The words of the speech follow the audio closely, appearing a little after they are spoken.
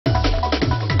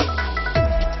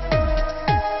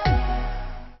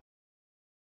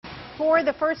For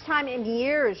the first time in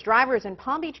years, drivers in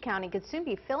Palm Beach County could soon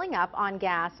be filling up on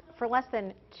gas for less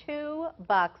than $2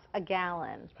 a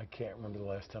gallon. I can't remember the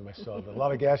last time I saw that. A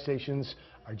lot of gas stations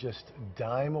are just a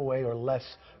dime away or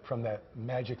less from that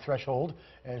magic threshold.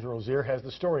 Angela Rozier has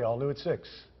the story, all new at 6.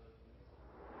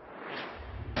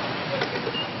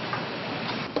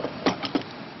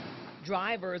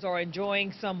 Drivers are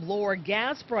enjoying some lower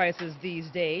gas prices these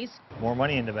days. More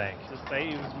money in the bank. Just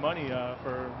saves money.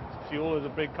 For fuel is a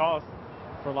big cost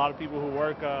for a lot of people who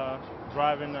work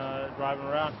driving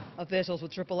around. Officials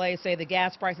with AAA say the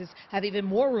gas prices have even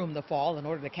more room to fall in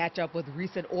order to catch up with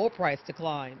recent oil price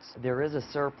declines. There is a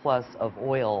surplus of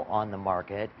oil on the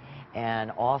market, and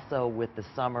also with the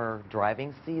summer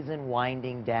driving season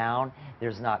winding down,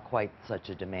 there's not quite such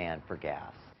a demand for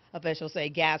gas. Officials say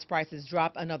gas prices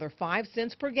dropped another 5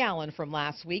 cents per gallon from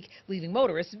last week, leaving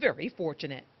motorists very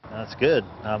fortunate. That's good.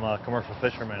 I'm a commercial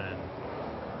fisherman, and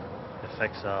it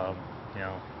affects,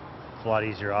 it's a lot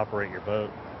easier to operate your boat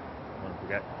when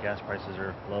gas prices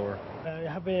are lower.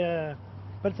 I have a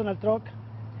personal truck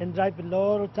and drive a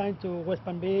lot of time to West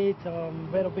Palm Beach,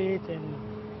 Vero Beach, and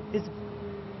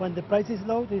when the price is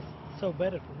low, it's so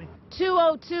better for me.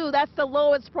 $2.02, that's the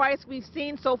lowest price we've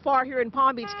seen so far here in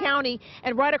Palm Beach County,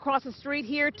 and right across the street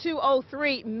here,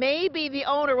 $2.03. Maybe the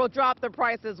owner will drop the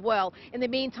price as well. In the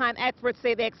meantime, experts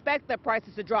say they expect the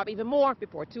prices to drop even more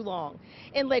before too long.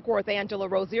 In Lake Worth, Angela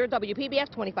Rozier, WPBF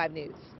 25 News.